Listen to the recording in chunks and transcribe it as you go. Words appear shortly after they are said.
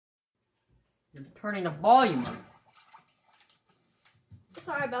You're turning the volume up.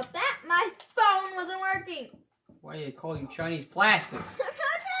 Sorry about that. My phone wasn't working. Why do they call you Chinese plastic? I'm not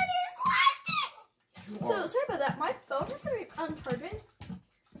Chinese plastic. So sorry about that. My phone has been uncharging.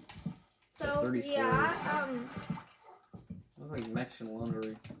 So 34. yeah, Looks like Mexican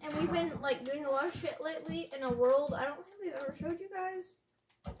laundry. and we've been like doing a lot of shit lately in a world I don't think we've ever showed you guys.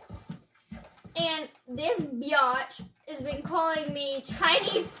 And this biatch has been calling me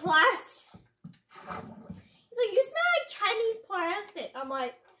Chinese plastic. He's like, you smell like Chinese plastic. I'm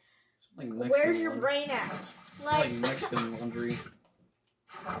like, where's your brain at? Like Mexican laundry.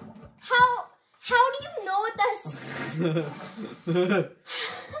 How do you know what that's?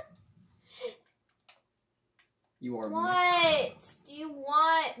 You are. What do you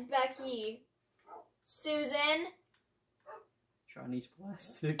want, Becky, Susan, Chinese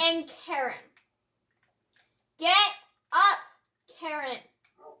plastic. and Karen? Get up, Karen.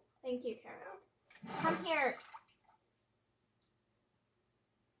 Thank you, Karen. Come here.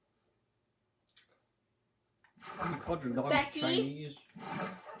 You called your dog Becky? Chinese?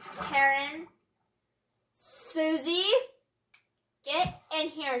 Karen, Susie, get in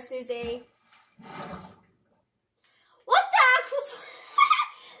here, Susie. What the actual?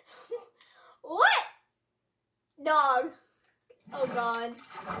 What? Dog. Oh God.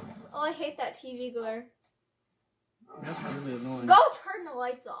 Oh, I hate that TV glare. That's really annoying. Go turn the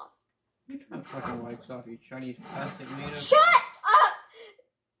lights off. You turn the fucking lights off, you Chinese plastic native. Shut up,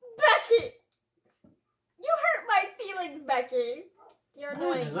 Becky. You hurt my feelings, Becky. You're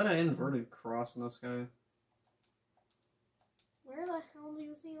annoying. Is that an inverted cross in the sky? Where the hell do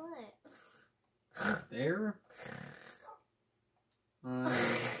you see that? There?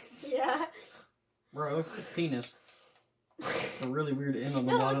 Yeah. Bro, it looks like a penis. A really weird end on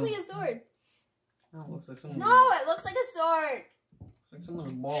the No, it bottom. looks like a sword. No, it looks like someone's... No, it looks like a sword. Looks like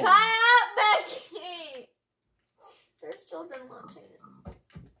someone's ball. Shut up, Becky. There's children watching this.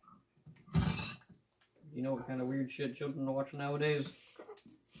 You know what kind of weird shit children are watching nowadays?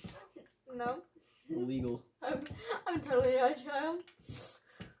 No, Illegal. I'm totally not a child.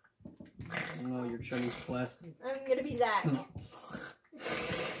 No, you're Chinese plastic. I'm gonna be Zach.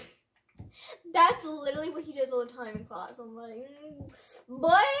 That's literally what he does all the time in class. I'm like,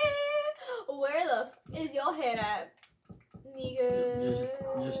 boy, where the f is your head at? Nigga.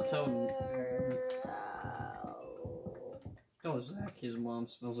 Just tell him. Oh, Zach, his mom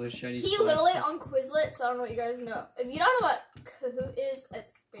smells like Chinese He plastic. literally on Quizlet, so I don't know what you guys know. If you don't know what Kahoot is,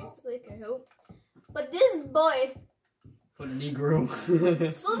 it's basically Kahoot. But this boy Put Negro.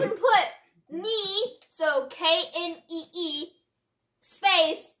 flippin' put knee, so Knee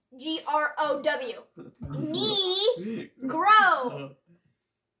space GROW. Knee grow.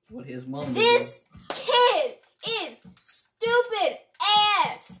 What his mom did. This kid is stupid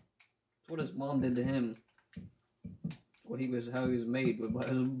AF. That's what his mom did to him. How he was made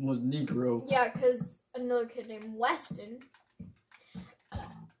was Negro. Yeah, because another kid named Weston.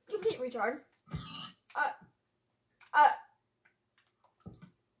 Complete retard.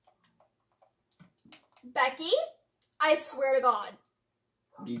 Becky, I swear to God.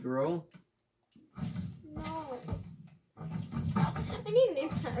 Negro? No. I need name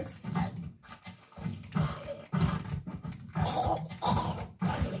tags.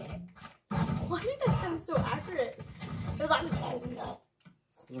 Why did that sound so accurate? It was like...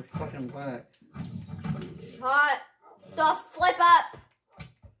 They're fucking black. Shut the flip up,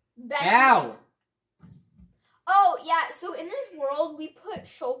 Becky. Ow! Oh, yeah, so in this world, we put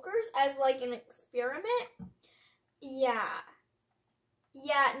shulkers as, like, an experiment. Yeah.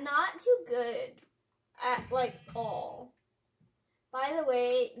 Yeah, not too good at, like, all. By the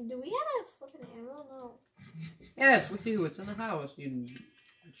way, do we have a flippin' arrow? No. Yes, we do. It's in the house, you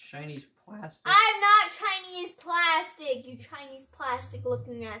Chinese plastic. I'm not Chinese plastic, you Chinese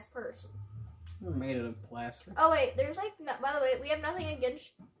plastic-looking ass person. We're made out of plastic. Oh, wait, there's, like, no, by the way, we have nothing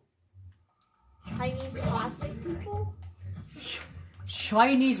against Chinese plastic people.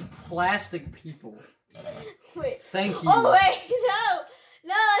 Chinese plastic people. Wait. Thank you. Oh, wait, no.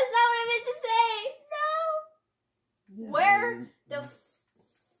 No, that's not what I meant to say. No. Yeah, Where the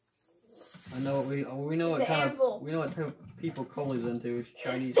I know what we know what the kind anvil. of we know what type of people Coley's into is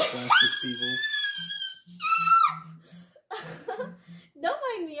Chinese plastic people. Don't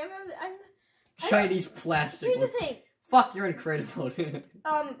mind me. I'm Chinese plastic. Here's the thing. Fuck, you're incredible.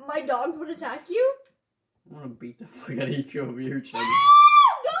 My dog would attack you. I'm gonna beat the fuck out of you over here, Chinese.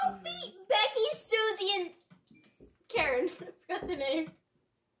 No, don't beat Becky, Susie, and Karen. I forgot the name.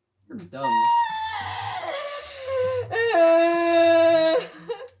 You're dumb. I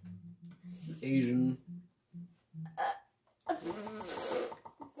Asian. don't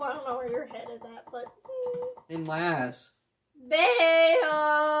know where where your head is at, but In my ass. bitch.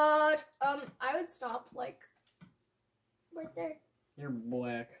 I would stop like right there. You're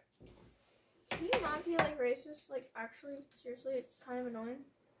black. Can you not be like racist? Like actually, seriously, it's kind of annoying.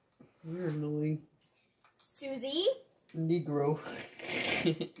 You're annoying. Susie? Negro.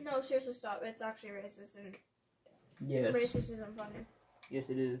 No, seriously, stop. It's actually racist, and Yes. racist isn't funny. Yes,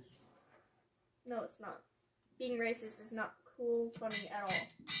 it is. No, it's not. Being racist is not cool, funny at all.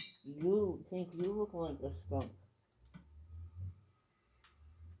 You think you look like a skunk.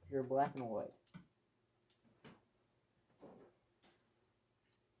 You're black and white.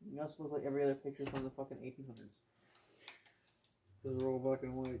 You also look like every other picture from the fucking 1800s. Those are all black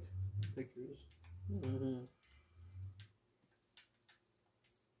and white pictures. Mm-hmm.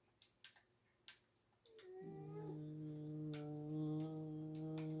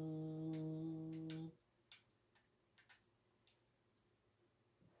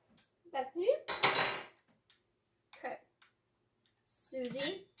 Bethany? Okay.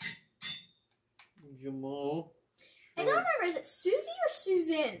 Susie? Jamal. I don't remember, is it Susie or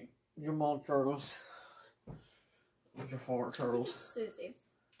Susan? Jamal Charles. Jafar Charles. Susie.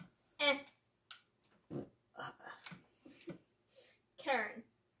 Karen.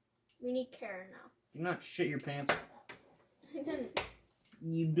 We need Karen now. You not shit your pants. I didn't.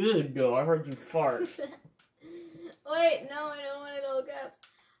 You did, though. I heard you fart. Wait, no, I don't want it all caps.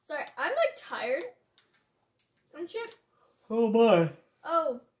 Sorry, I'm like tired. And shit. Oh my.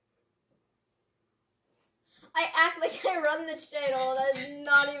 Oh. I act like I run the channel. That's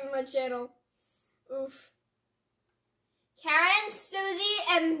not even my channel. Oof. Karen, Susie,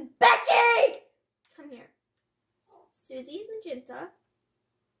 and Becky! Come here. Susie's magenta.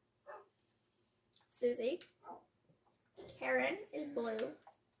 Susie. Karen is blue.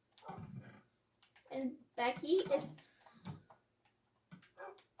 And Becky is...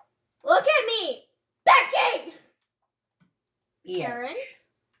 Look at me! Becky! Yeah. Karen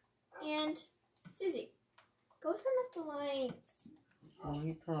and Susie. Go turn off the lights. Oh,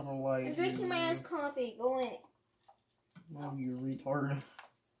 you turn on the light. I'm drinking my iced coffee. Go in. Oh, you retard.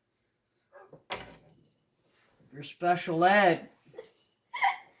 You're special ed.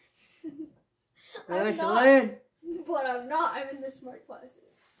 I'm Special not. ed. But I'm not. I'm in the smart classes.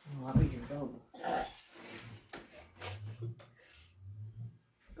 Oh, I think you're dumb.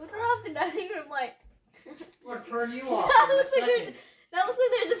 Go turn off the dining room light. Or turn you off. That looks like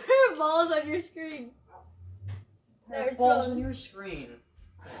there's a pair of balls on your screen. There There, it's balls gone. on your screen.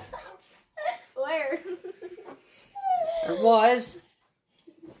 Where? There was.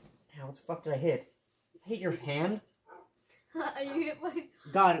 How the fuck did I hit? Hit your hand? You hit my...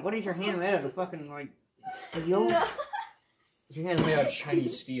 God, what is your hand made out of? Fucking like steel? No. Your hand made out of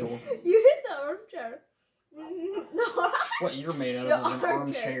Chinese steel. You hit the armchair. No. What you're made out The of is an armchair.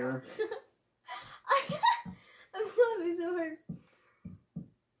 armchair. I'm laughing so hard.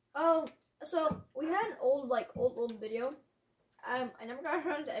 Oh, so we had an old video. I never got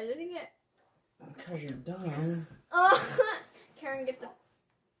around to editing it. Because you're dumb. Karen, get the...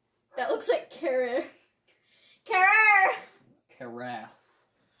 That looks like Karen. Karen! Carafe.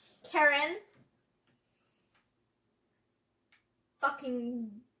 Karen. Fucking...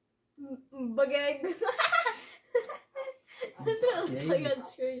 Bugeg. That's what it looks like on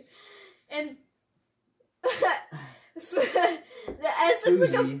screen. And... the S looks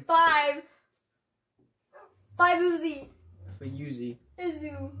like a Uzi. 5. 5 Uzi. Fuzzy.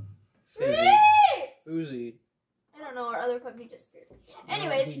 Izu. Fizzy. Uzi. I don't know, our other puppy disappeared. No,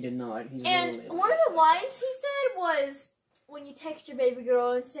 Anyways, he did not. He's and literally one of the lines he said was, when you text your baby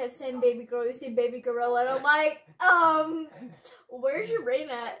girl instead of saying baby girl, you say baby gorilla. And I'm like, where's your brain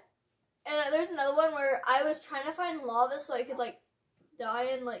at? And there's another one where I was trying to find lava so I could, like, die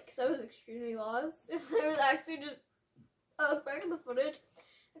and, like, because I was extremely lost. And I was actually just, back in the footage.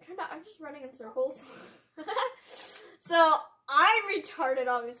 It turned out I'm just running in circles. So, I'm retarded,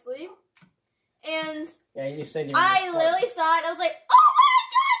 obviously. And yeah, you said you I literally saw it and I was like, oh my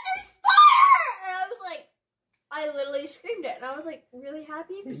god, there's fire! And I was like, I literally screamed it. And I was like, really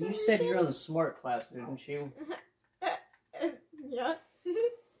happy for some You reason. said you're on the smart class, didn't you? Yeah. Not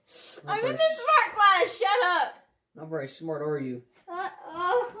I'm in very- the smart class, shut up! Not very smart, are you?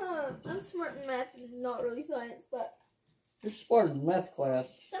 I'm smart in math, not really science, but You're smart in math class.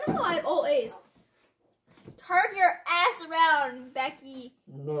 somehow I have all A's. Turn your ass around, Becky.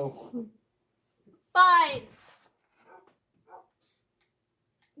 No. Fine.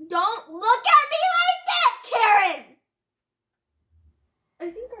 Don't look at me like that, Karen! I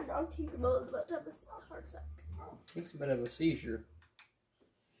think our dog Tinkerbell is about to have a heart attack. He's about to have a seizure.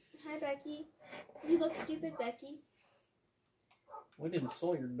 Hi, Becky. You look stupid, Becky. We didn't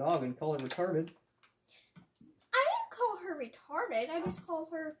insult your dog and call her retarded. I didn't call her retarded. I just called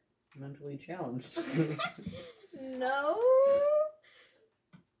her Mentally challenged. no.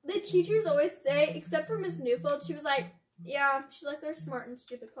 The teachers always say, except for Miss Newfield, she was like, yeah, she's like, they're smart and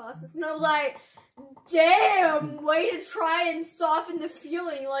stupid classes. And I was like, damn, way to try and soften the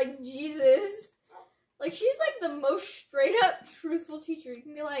feeling, like, Jesus. Like, she's like the most straight up truthful teacher. You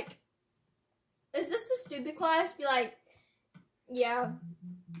can be like, is this the stupid class? Be like, yeah.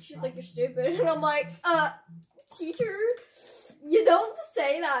 She's like, you're stupid. And I'm like, teacher, you don't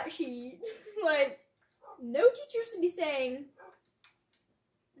say that, she. Like, no teacher should be saying,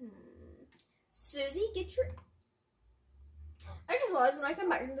 Susie, get your... I just realized when I come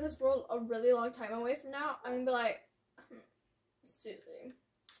back into this world a really long time away from now, I'm gonna be like, Susie,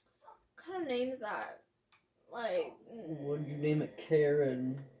 what kind of name is that? Like... What did you name it?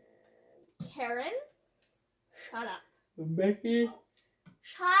 Karen? Karen? Shut up. Becky?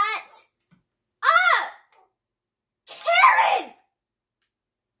 Shut up! Karen!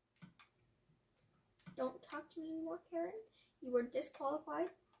 Don't talk to me anymore, Karen. You were disqualified.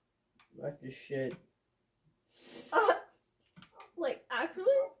 Like this shit. Like, actually?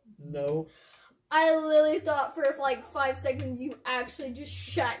 No. I literally thought for like 5 seconds you actually just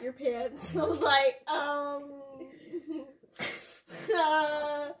shat your pants. I was like,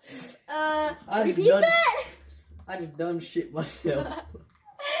 repeat that? I just done shit myself.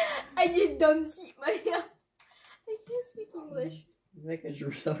 I just done shit myself. I can't speak English. Because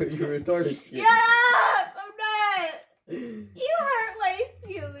you're sorry, you're retarded. Shut up! I'm not! You hurt my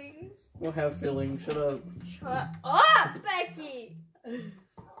feelings. I don't have feelings, shut up. Shut up, Becky!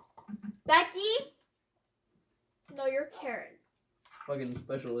 Becky? No, you're Karen. Fucking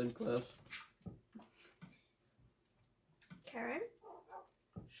special ed class. Karen?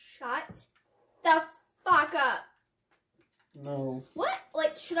 Shut the fuck up. No. What,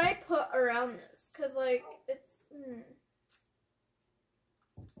 like, should I put around this? Because, like, it's...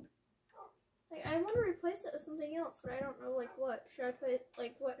 Like, I want to replace it with something else, but I don't know, like, what. Should I put,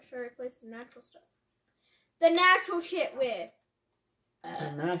 like, what should I replace the natural stuff? The natural shit with.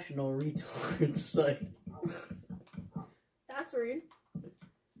 The National Retard Site. That's rude.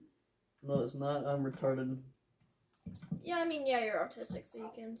 No, it's not. I'm retarded. Yeah, I mean, yeah, you're autistic, so you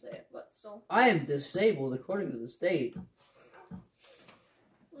can say it, but still. I am disabled according to the state.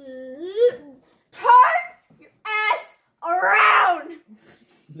 Turn your ass around!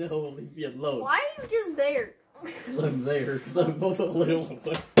 No, leave me alone. Why are you just there? Because I'm there. Because I'm both a little.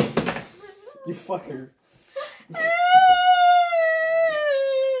 You fucker.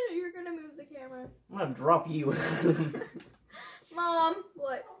 You're gonna move the camera. I'm gonna drop you. Mom,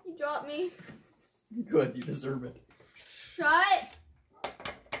 what? You dropped me. Good, you deserve it. Shut.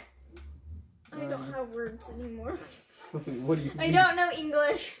 I don't have words anymore. What do you I don't know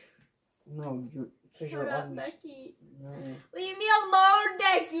English. No, you're... Shut up, Becky. No. Leave me alone,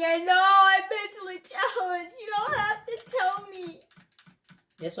 Becky. I know I'm mentally challenged. You don't have to tell me.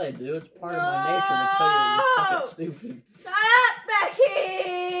 Yes, I do. It's part of my nature to tell you that you're fucking stupid. Shut up, Becky!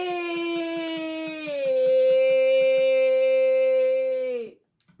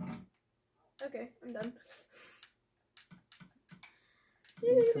 Okay, I'm done.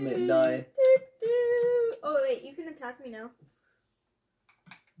 Commit and die. Oh, wait, you can attack me now.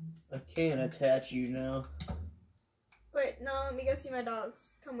 I can't attach you now. Wait, no, let me go see my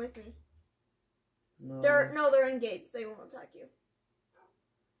dogs. Come with me. No. They're in gates. They won't attack you.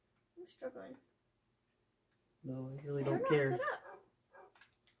 I'm struggling. No, I really They're don't not care. set up.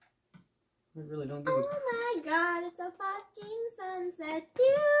 I really don't give a... Oh my god, it's a fucking sunset.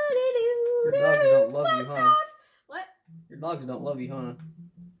 Your dogs don't love you, huh? What? Your dogs don't love you, huh?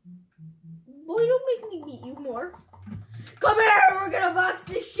 Boy, don't make me beat you more. Come here, we're gonna box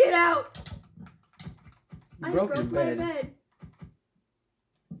this shit out. You I broke your my bed. bed.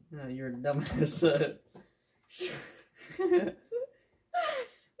 No, you're a dumbass.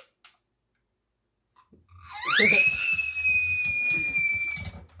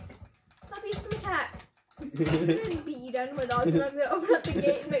 Puppies, come attack. I'm gonna beat you down to my dogs, and I'm gonna open up the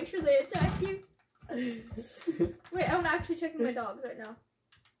gate and make sure they attack you. Wait, I'm actually checking my dogs right now.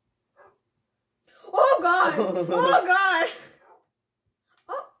 Oh god! Oh god!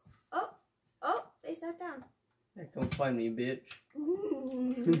 Oh, they sat down. Yeah, come find me, bitch.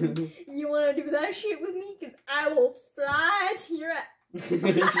 You wanna do that shit with me? Cause I will fly to your ass.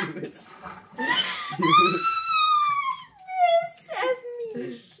 This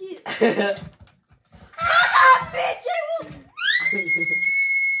Stephanie shit. Ah, bitch, I will.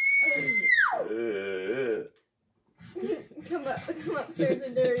 Come upstairs, I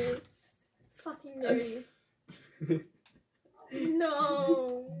dare you. Fucking dare you.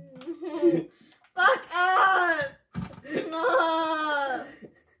 No. Fuck off. No.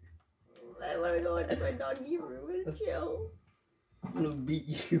 I want to go into my doggy room and chill. I'm gonna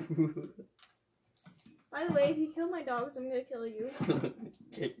beat you. By the way, if you kill my dogs, I'm gonna kill you.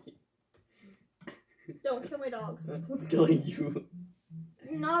 Okay. Don't kill my dogs. I'm killing you.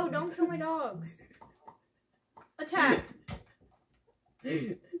 No, don't kill my dogs. Attack. Are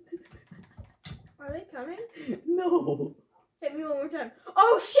they coming? No. Hit me one more time.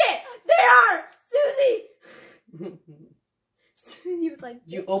 Oh shit! They are! Susie! Susie was like,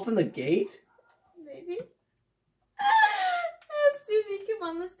 Did you open the gate? maybe. Oh, Susie, come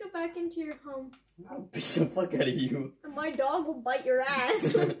on, let's go back into your home. I'll beat the fuck out of you. And my dog will bite your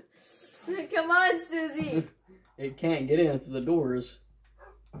ass. Come on, Susie. It can't get in through the doors.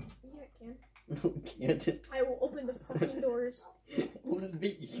 Yeah, it can. No, it can't. I will open the fucking doors. I'm gonna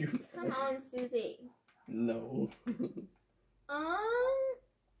beat you. Come on, Susie. No.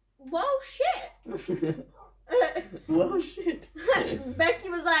 Well, shit. Well, shit. Becky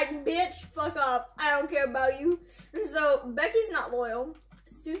was like, bitch, fuck off. I don't care about you. And so, Becky's not loyal.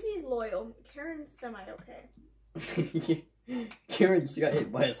 Susie's loyal. Karen's semi-okay. Karen's got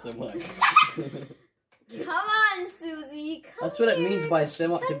hit by a semi. Come on, Susie. Come That's what it here. means by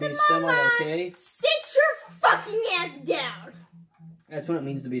semi to Come be to mama. semi-okay. Sit your fucking ass down. That's what it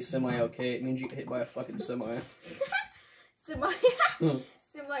means to be semi-okay. It means you get hit by a fucking semi. Semi.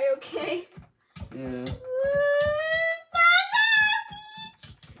 Semi-okay. Yeah.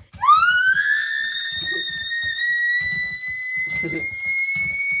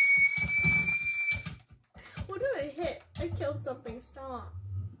 What did I hit? I killed something. Stop.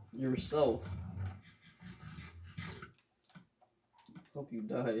 Yourself. Hope you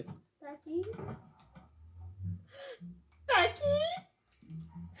die. Becky? Becky?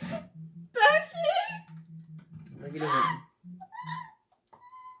 Becky?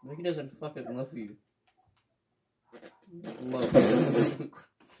 Becky doesn't fucking love you. Love.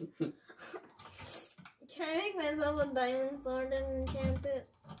 Can I make myself a diamond sword and enchant it?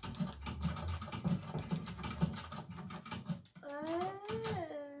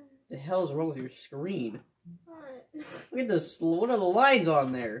 The hell's wrong with your screen? What? Look at this. What are the lines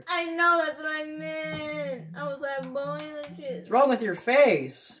on there? I know, that's what I meant. I was like, boy, that shit. What's wrong with your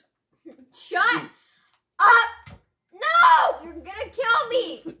face? Shut up! No! You're gonna kill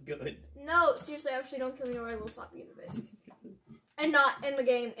me! Good. No, seriously, actually, don't kill me or I will slap you in the face. And not in the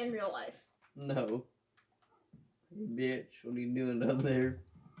game, in real life. No. Bitch, what are you doing down there?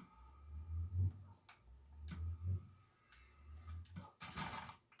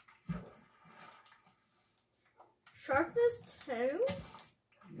 Sharpness 2?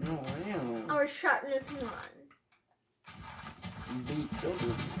 No, wow. Or sharpness 1? Beat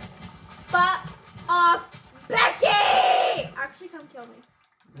children. Fuck off, Becky! Actually, come kill me.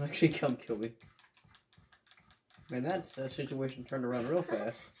 Actually, come kill me. Man, that situation turned around real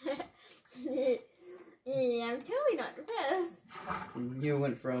fast. Yeah, I'm totally not depressed. You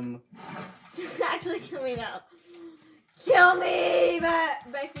went from... Actually, kill me now. Kill me,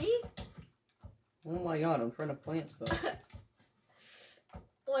 Becky! Oh my god, I'm trying to plant stuff.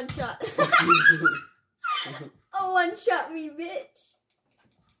 One shot. Oh, one shot me, bitch.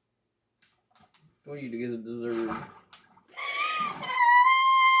 What you guys deserve.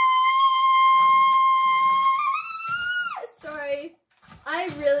 Sorry. I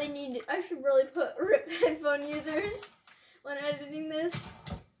should really put RIP headphone users when editing this.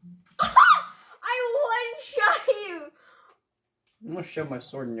 I one-shot you! I'm gonna shove my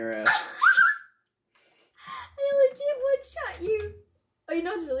sword in your ass. I legit one-shot you. Oh, you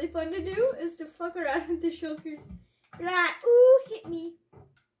know what's really fun to do? Is to fuck around with the shulkers. Like, ooh, hit me.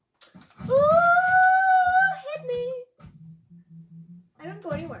 Ooh, hit me. I don't go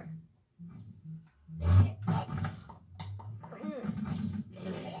anywhere.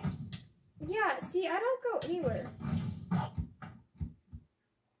 Yeah, see, I don't go anywhere.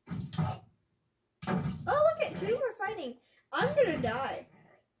 Oh, look at two are fighting. I'm gonna die.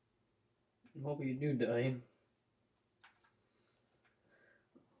 I hope you do die.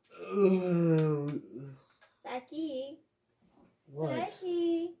 Becky. What?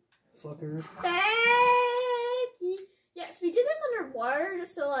 Becky. Fucker. Becky. Yes, we did this underwater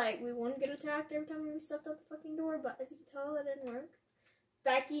just so like we wouldn't get attacked every time we stepped out the fucking door, but as you can tell, that didn't work.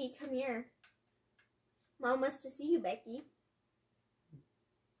 Becky, come here. Mom wants to see you, Becky.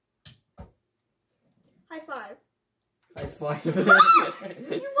 High five. High five. You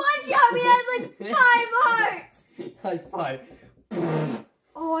one-shot me and I had like 5 hearts! High five.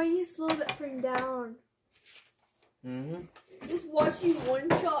 Oh, I need to slow that thing down. Mm-hmm. Just watch you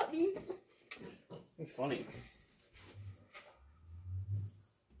one-shot me. Funny.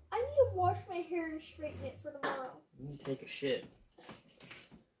 wash my hair and straighten it for tomorrow. You need to take a shit.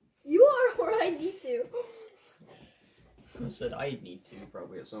 You are where I need to. I said I need to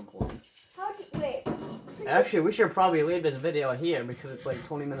probably at some point. Wait. Actually, we should probably leave this video here because it's like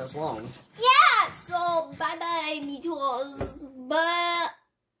 20 minutes long. Yeah, so bye-bye, me too. But...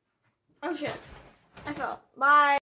 Oh shit. I fell. Bye.